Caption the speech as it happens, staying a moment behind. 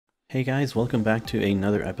Hey guys, welcome back to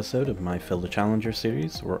another episode of my Fill the Challenger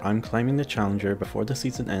series, where I'm climbing the Challenger before the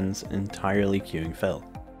season ends, entirely queuing Fill,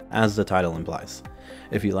 as the title implies.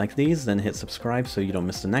 If you like these, then hit subscribe so you don't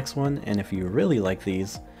miss the next one, and if you really like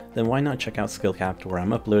these, then why not check out Skillcapped, where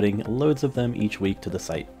I'm uploading loads of them each week to the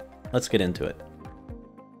site. Let's get into it.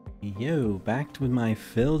 Yo, back with my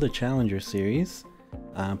Fill the Challenger series.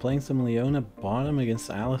 I'm playing some Leona bottom against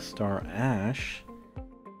Alistar Ashe.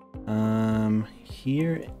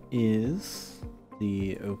 Here is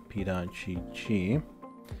the op.gg.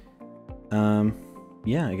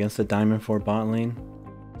 Yeah, against the Diamond 4 bot lane.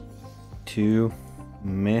 Two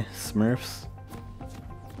meh smurfs.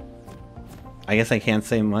 I guess I can't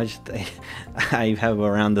say much. I have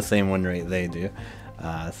around the same win rate they do.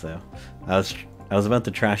 So I was about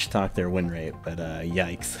to trash talk their win rate, but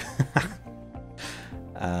yikes.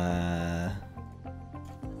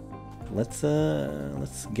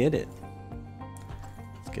 Let's get it.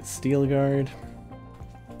 Let's get Steel Guard.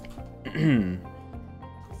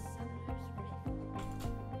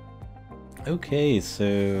 Okay, so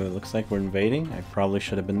looks like we're invading. I probably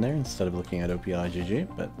should have been there instead of looking at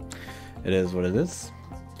op.gg, but it is what it is.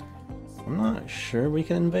 I'm not sure we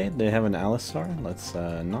can invade. They have an Alistar. Let's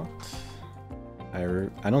not.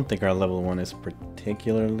 I don't think our level 1 is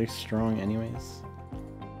particularly strong anyways.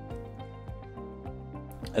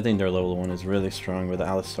 I think their level 1 is really strong with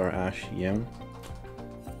Alistar, Ashe, Yeon.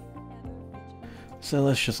 So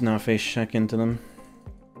let's just not face check into them.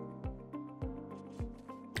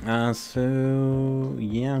 So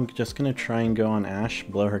yeah, I'm just gonna try and go on Ashe,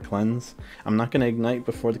 blow her cleanse. I'm not gonna ignite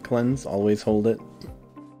before the cleanse, always hold it.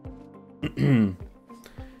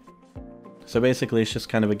 So basically it's just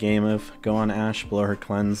kind of a game of go on Ashe, blow her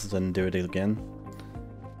cleanse, then do it again.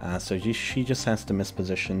 So she just has to miss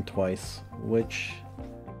position twice, which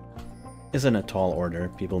isn't a tall order.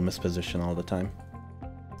 People miss position all the time.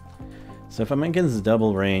 So if I'm against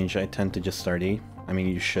double range, I tend to just start E. I mean,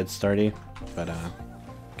 you should start E, but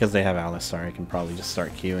because they have Alistar, I can probably just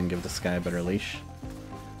start Q and give this guy a better leash.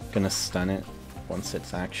 Gonna stun it once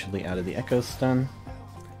it's actually out of the echo stun.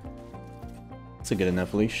 It's a good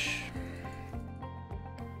enough leash.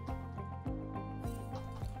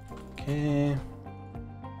 Okay.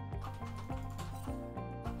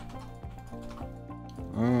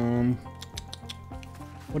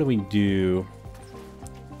 What do we do?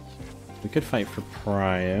 We could fight for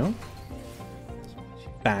prio.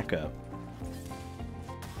 Backup.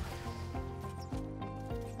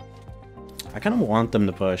 I kind of want them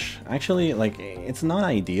to push. Actually, like, it's not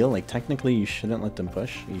ideal. Like, technically you shouldn't let them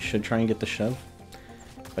push. You should try and get the shove.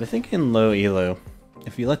 But I think in low elo,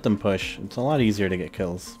 if you let them push, it's a lot easier to get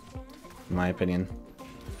kills, in my opinion.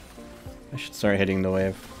 I should start hitting the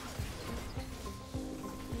wave.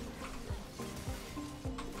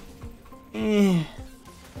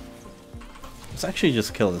 Let's actually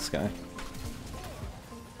just kill this guy.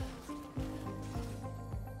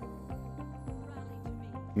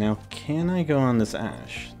 Now, can I go on this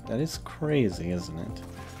Ashe? That is crazy, isn't it?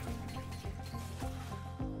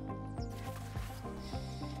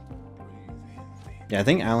 Yeah, I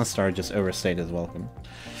think Alistar just overstayed his welcome.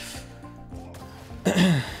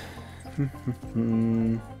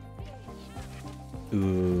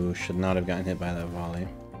 Ooh, should not have gotten hit by that volley.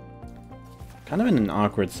 Kind of in an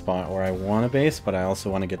awkward spot where I want to base, but I also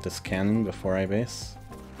want to get this cannon before I base.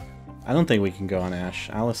 I don't think we can go on Ashe.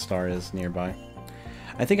 Alistar is nearby.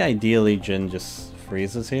 I think ideally Jhin just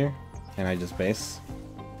freezes here, and I just base.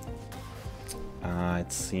 It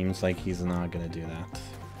seems like he's not going to do that.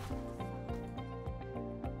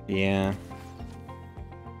 Yeah.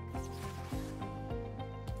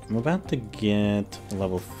 I'm about to get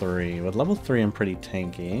level 3. With level 3 I'm pretty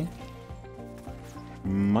tanky.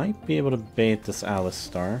 Might be able to bait this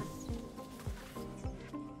Alistar.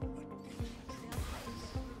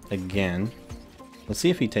 Again. Let's see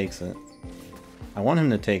if he takes it. I want him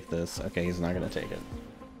to take this. Okay, he's not going to take it.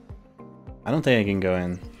 I don't think I can go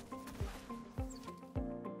in.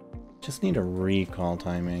 Just need a recall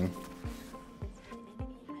timing.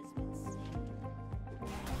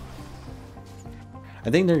 I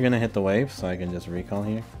think they're going to hit the wave, so I can just recall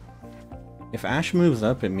here. If Ashe moves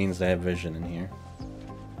up, it means they have vision in here.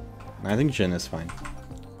 I think Jhin is fine.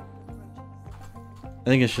 I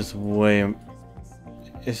think it's just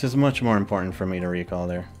it's just much more important for me to recall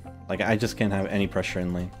there. Like, I just can't have any pressure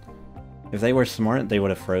in lane. If they were smart, they would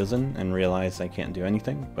have frozen and realized I can't do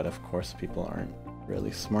anything, but of course people aren't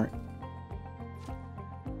really smart.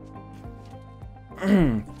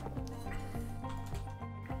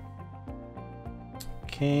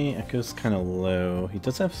 Okay, Echo's kind of low. He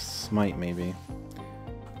does have Smite, maybe.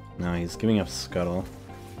 No, he's giving up Scuttle.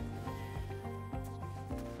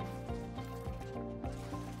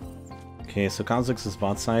 Okay, so Kha'Zix is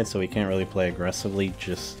bot side, so we can't really play aggressively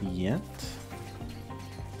just yet.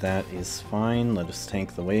 That is fine. Let us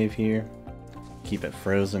tank the wave here. Keep it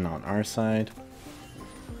frozen on our side.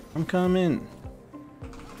 I'm coming!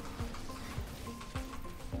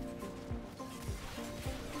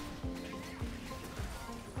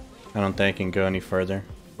 I don't think I can go any further.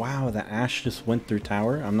 Wow, the Ashe just went through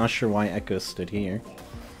tower. I'm not sure why Echo stood here.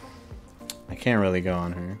 I can't really go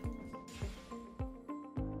on her.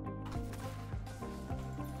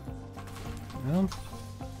 Well,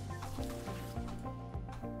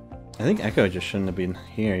 I think Echo just shouldn't have been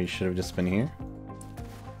here. He should have just been here.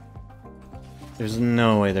 There's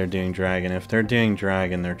no way they're doing dragon. If they're doing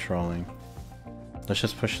dragon, they're trolling. Let's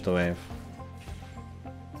just push the wave.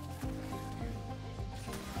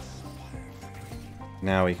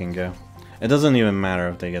 Now we can go. It doesn't even matter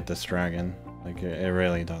if they get this dragon. Like, it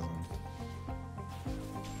really doesn't.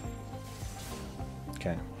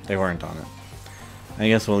 Okay, they weren't on it. I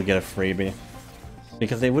guess we'll get a freebie.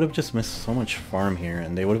 Because they would have just missed so much farm here,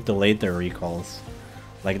 and they would have delayed their recalls.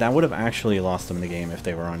 Like, that would have actually lost them the game if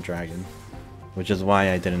they were on dragon. Which is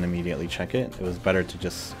why I didn't immediately check it. It was better to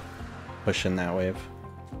just push in that wave.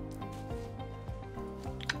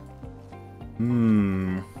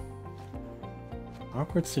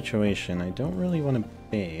 Awkward situation. I don't really want to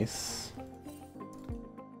base.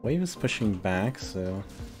 Wave is pushing back, so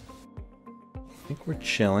I think we're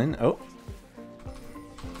chilling. Oh!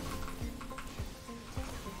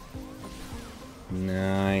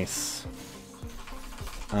 Nice.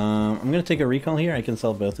 I'm gonna take a recall here. I can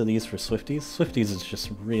sell both of these for Swifties. Swifties is just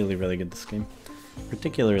really, really good this game.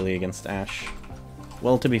 Particularly against Ashe.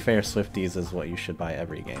 Well, to be fair, Swifties is what you should buy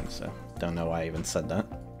every game, so don't know why I even said that.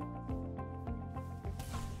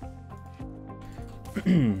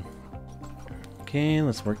 Okay,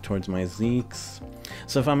 let's work towards my Zeeks.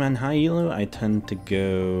 So if I'm on high elo, I tend to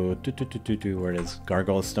go where it is,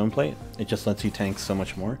 Gargoyle's Stoneplate. It just lets you tank so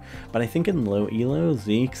much more. But I think in low elo,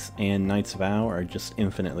 Zeeks and Knight's Vow are just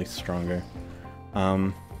infinitely stronger.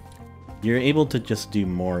 You're able to just do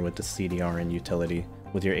more with the CDR and utility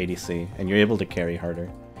with your ADC, and you're able to carry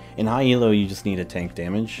harder. In high elo, you just need to tank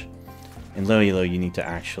damage. In low elo, you need to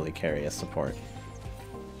actually carry a support.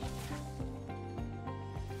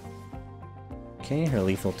 Okay, her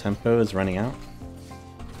lethal tempo is running out.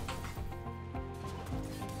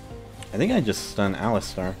 I think I just stunned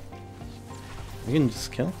Alistar. We can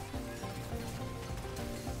just kill.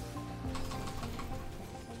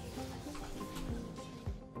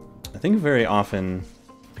 I think very often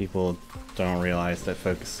people don't realize that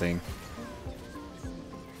focusing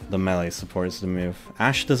the melee supports the move.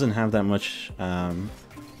 Ashe doesn't have that much... Oh,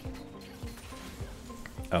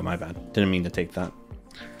 my bad. Didn't mean to take that.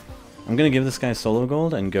 I'm gonna give this guy solo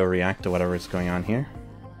gold and go react to whatever's going on here.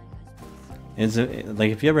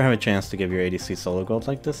 Like, if you ever have a chance to give your ADC solo gold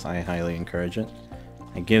like this, I highly encourage it.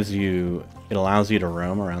 It allows you to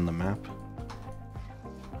roam around the map.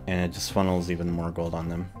 And it just funnels even more gold on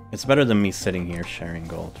them. It's better than me sitting here sharing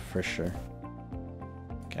gold, for sure.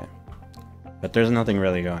 Okay. But there's nothing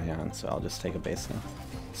really going on, so I'll just take a base now.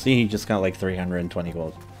 See, he just got like 320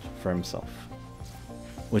 gold for himself.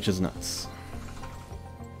 Which is nuts.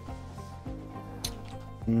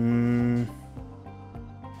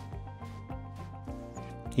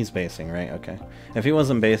 He's basing, right? Okay. If he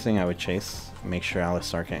wasn't basing, I would chase. Make sure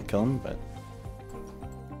Alistar can't kill him, but...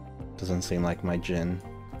 doesn't seem like my Jhin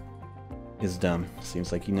is dumb.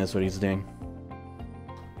 Seems like he knows what he's doing.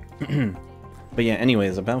 But yeah,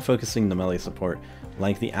 anyways, about focusing the melee support.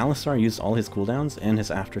 Like, the Alistar used all his cooldowns, and his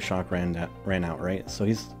Aftershock ran out, right? So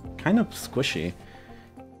he's kind of squishy.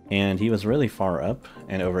 And he was really far up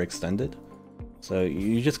and overextended. So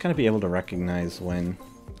you just gotta be able to recognize when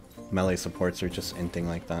melee supports are just inting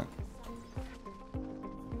like that.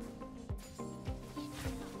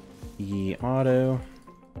 E auto.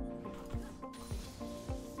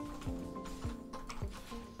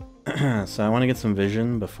 So I want to get some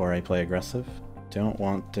vision before I play aggressive. Don't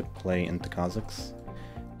want to play into Kha'Zix.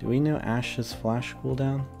 Do we know Ashe's flash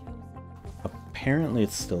cooldown? Apparently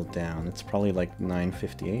it's still down. It's probably like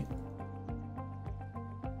 958.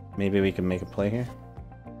 Maybe we can make a play here.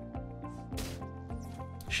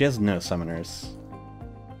 She has no summoners,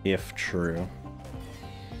 if true.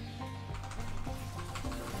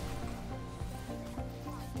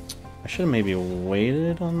 I should have maybe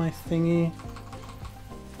waited on my thingy.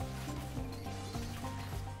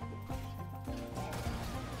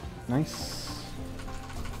 Nice.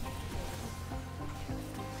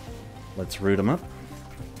 Let's root him up.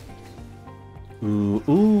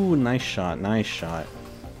 Ooh, nice shot, nice shot.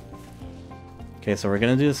 Okay, so we're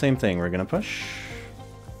gonna do the same thing. We're gonna push.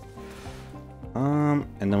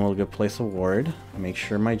 And then we'll go place a ward, make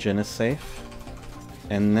sure my Jhin is safe,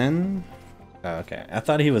 and then... Oh, okay, I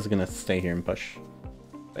thought he was gonna stay here and push.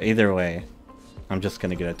 But either way, I'm just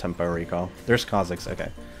gonna get a tempo recall. There's Kha'Zix,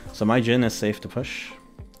 okay. So my Jhin is safe to push,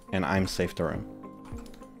 and I'm safe to roam.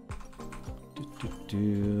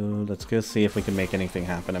 Let's go see if we can make anything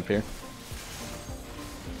happen up here.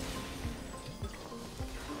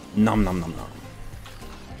 Nom nom nom nom.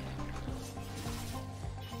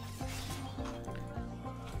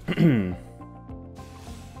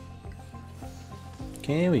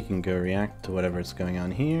 Okay, we can go react to whatever's going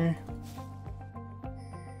on here.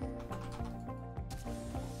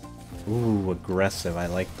 Ooh, aggressive, I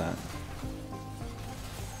like that.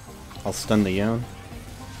 I'll stun the Yone.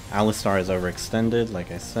 Alistar is overextended,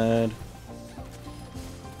 like I said.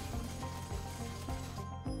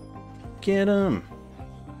 Get him!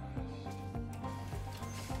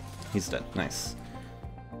 He's dead, nice.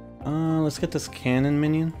 Let's get this cannon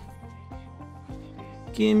minion.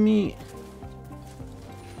 Gimme!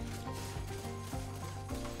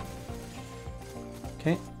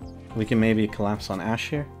 Okay, we can maybe collapse on Ashe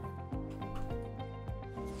here.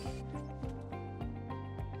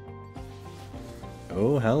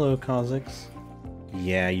 Oh, hello, Kha'Zix.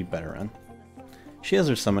 Yeah, you better run. She has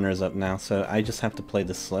her summoners up now, so I just have to play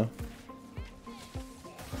this slow.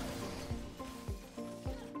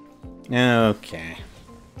 Okay.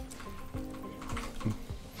 I'm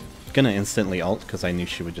gonna instantly ult because I knew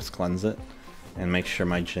she would just cleanse it and make sure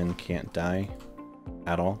my Jhin can't die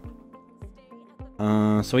at all.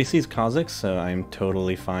 So he sees Kha'Zix, so I'm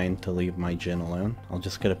totally fine to leave my Jhin alone. I'll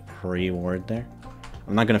just get a pre-ward there.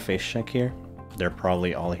 I'm not gonna face check here. They're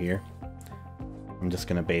probably all here. I'm just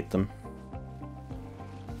gonna bait them.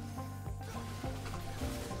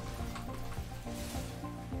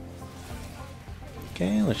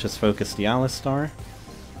 Okay, let's just focus the Alistar.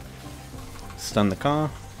 Stun the Ka.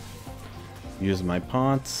 Use my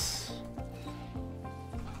pots.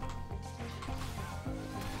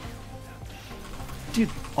 Dude,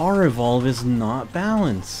 our evolve is not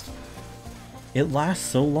balanced. It lasts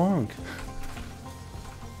so long.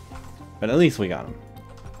 But at least we got him.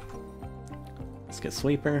 Let's get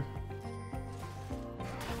Sweeper.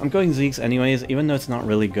 I'm going Zeke's anyways, even though it's not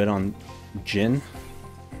really good on Jhin.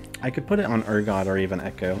 I could put it on Urgot or even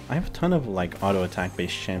Echo. I have a ton of like auto attack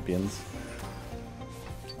based champions.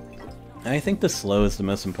 And I think the slow is the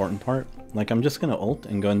most important part. Like I'm just gonna ult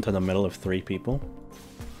and go into the middle of 3 people.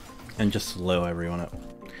 And just slow everyone up.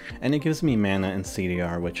 And it gives me mana and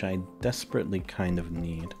CDR, which I desperately kind of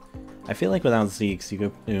need. I feel like without Zeke's, you go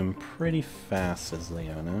boom pretty fast as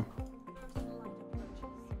Leona.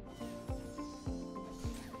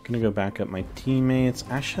 Gonna go back up my teammates.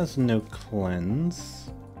 Ashe has no cleanse.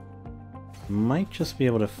 Might just be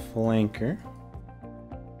able to flank her.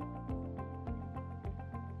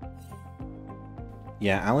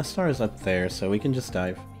 Yeah, Alistar is up there, so we can just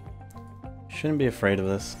dive. Shouldn't be afraid of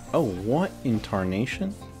this. Oh, what in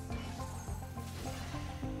tarnation?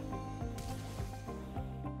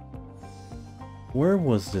 Where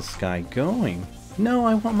was this guy going? No,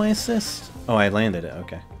 I want my assist. Oh, I landed it.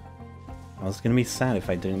 Okay. I was gonna be sad if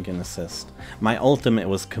I didn't get an assist. My ultimate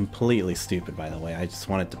was completely stupid, by the way. I just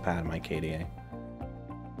wanted to pad my KDA.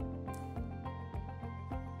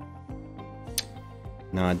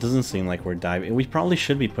 No, it doesn't seem like we're diving. We probably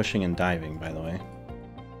should be pushing and diving, by the way.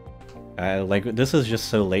 Like, this is just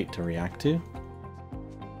so late to react to.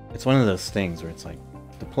 It's one of those things where it's like,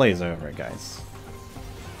 the play's over, guys.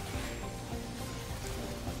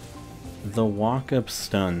 The walk-up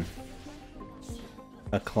stun.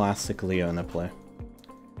 A classic Leona play.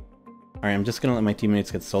 Alright, I'm just gonna let my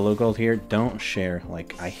teammates get solo gold here. Don't share.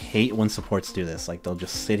 Like, I hate when supports do this. Like, they'll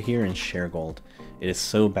just sit here and share gold. It is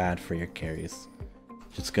so bad for your carries.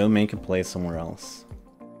 Just go make a play somewhere else.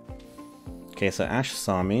 Okay, so Ashe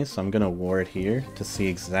saw me, so I'm gonna ward here to see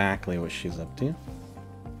exactly what she's up to.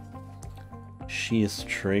 She is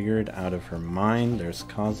triggered out of her mind. There's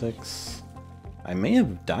Kha'Zix. I may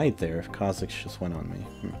have died there if Kha'Zix just went on me.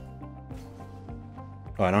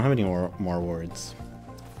 Oh, I don't have any more wards.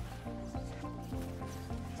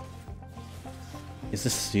 Is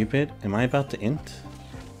this stupid? Am I about to int?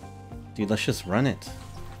 Dude, let's just run it.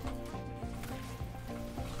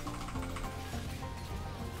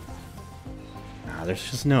 Nah,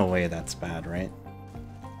 there's just no way that's bad, right?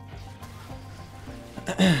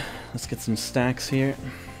 Let's get some stacks here.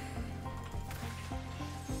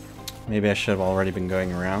 Maybe I should have already been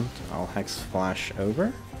going around. I'll Hex Flash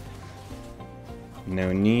over.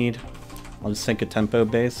 No need. I'll just take a tempo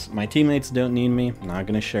base. My teammates don't need me. I'm not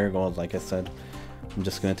gonna share gold, like I said. I'm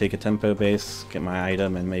just gonna take a tempo base, get my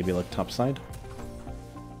item, and maybe look topside.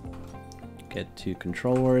 Get 2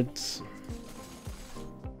 control wards.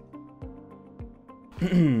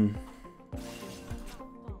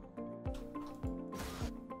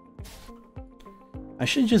 I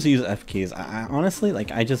should just use F keys. I honestly,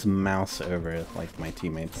 like, I just mouse over, like, my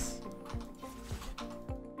teammates.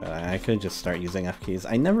 But I could just start using F keys.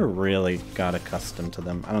 I never really got accustomed to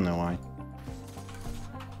them. I don't know why.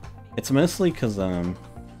 It's mostly because,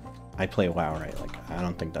 I play WoW, right? Like, I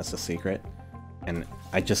don't think that's a secret. And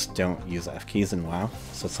I just don't use F keys in WoW,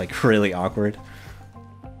 so it's, like, really awkward.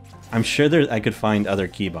 I'm sure I could find other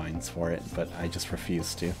keybinds for it, but I just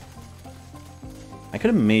refuse to. I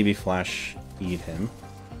could have maybe flash E'd him.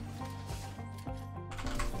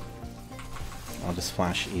 I'll just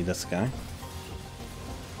flash E this guy.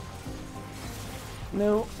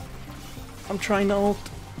 No. I'm trying to ult.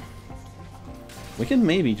 We can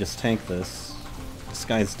maybe just tank this. This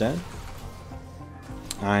guy's dead.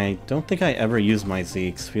 I don't think I ever used my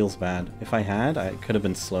Zeeks. Feels bad. If I had, I could have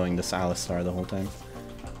been slowing this Alistar the whole time.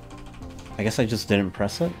 I guess I just didn't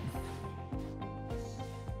press it.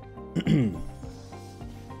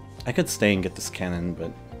 I could stay and get this cannon,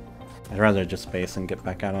 but I'd rather just base and get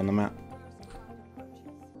back out on the map.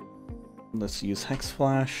 Let's use Hex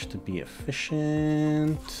Flash to be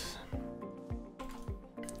efficient.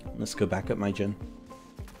 Let's go back up my gen.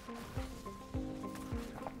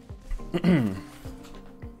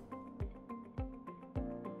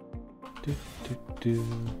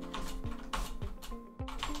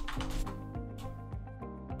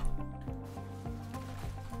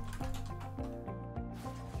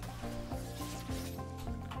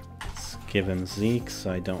 Let's give him Zeke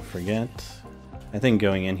so I don't forget. I think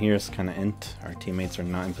going in here is kind of int. Our teammates are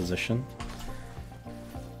not in position.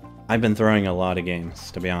 I've been throwing a lot of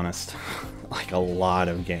games, to be honest. Like, a lot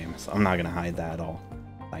of games. I'm not gonna hide that at all.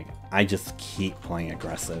 Like, I just keep playing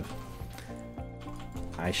aggressive.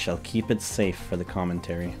 I shall keep it safe for the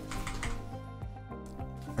commentary.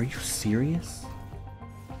 Are you serious?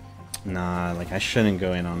 Nah, like, I shouldn't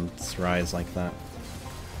go in on Rise like that.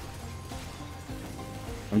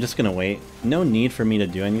 I'm just gonna wait. No need for me to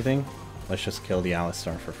do anything. Let's just kill the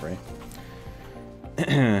Alistar for free.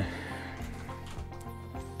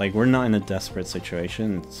 Like, we're not in a desperate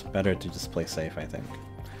situation. It's better to just play safe, I think.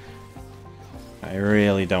 I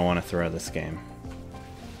really don't want to throw this game.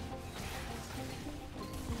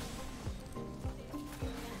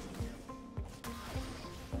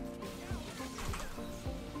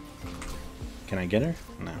 Can I get her?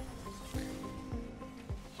 No.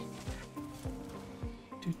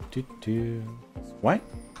 What?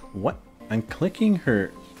 What? I'm clicking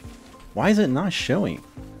her. Why is it not showing?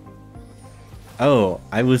 Oh,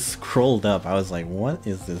 I was scrolled up. I was like, what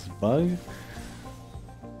is this bug?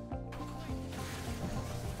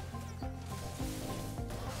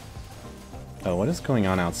 Oh, what is going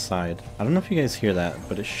on outside? I don't know if you guys hear that,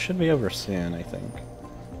 but it should be over soon, I think.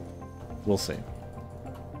 We'll see.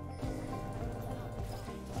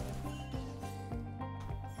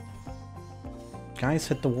 Guys,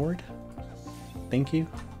 hit the ward. Thank you.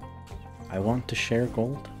 I want to share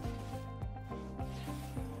gold.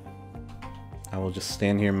 I will just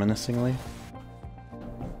stand here menacingly.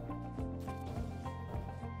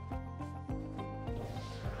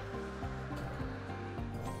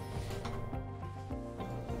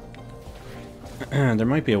 There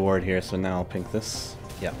might be a ward here, so now I'll pink this.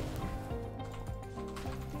 Yep.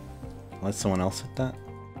 Let someone else hit that.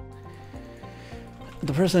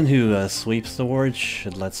 The person who sweeps the ward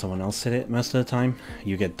should let someone else hit it most of the time.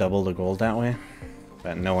 You get double the gold that way.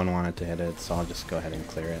 But no one wanted to hit it, so I'll just go ahead and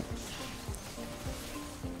clear it.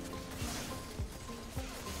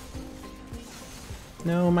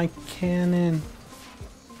 No, my cannon.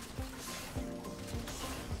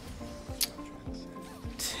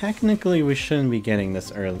 Technically, we shouldn't be getting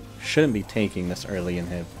this early. Shouldn't be taking this early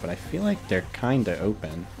inhib, but I feel like they're kind of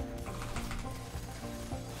open.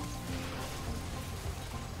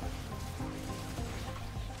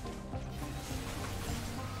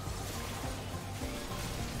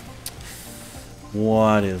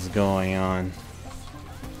 What is going on?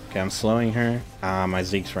 Okay, I'm slowing her. Ah, my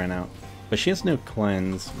Zeeks ran out. But she has no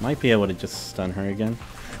cleanse. Might be able to just stun her again.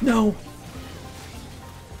 No!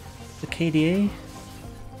 The KDA?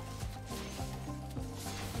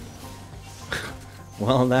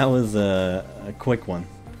 Well, that was a quick one.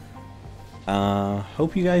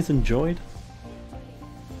 Hope you guys enjoyed.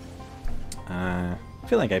 I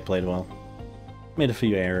feel like I played well. Made a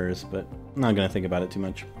few errors, but I'm not gonna think about it too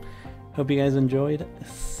much. Hope you guys enjoyed.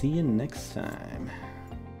 See you next time.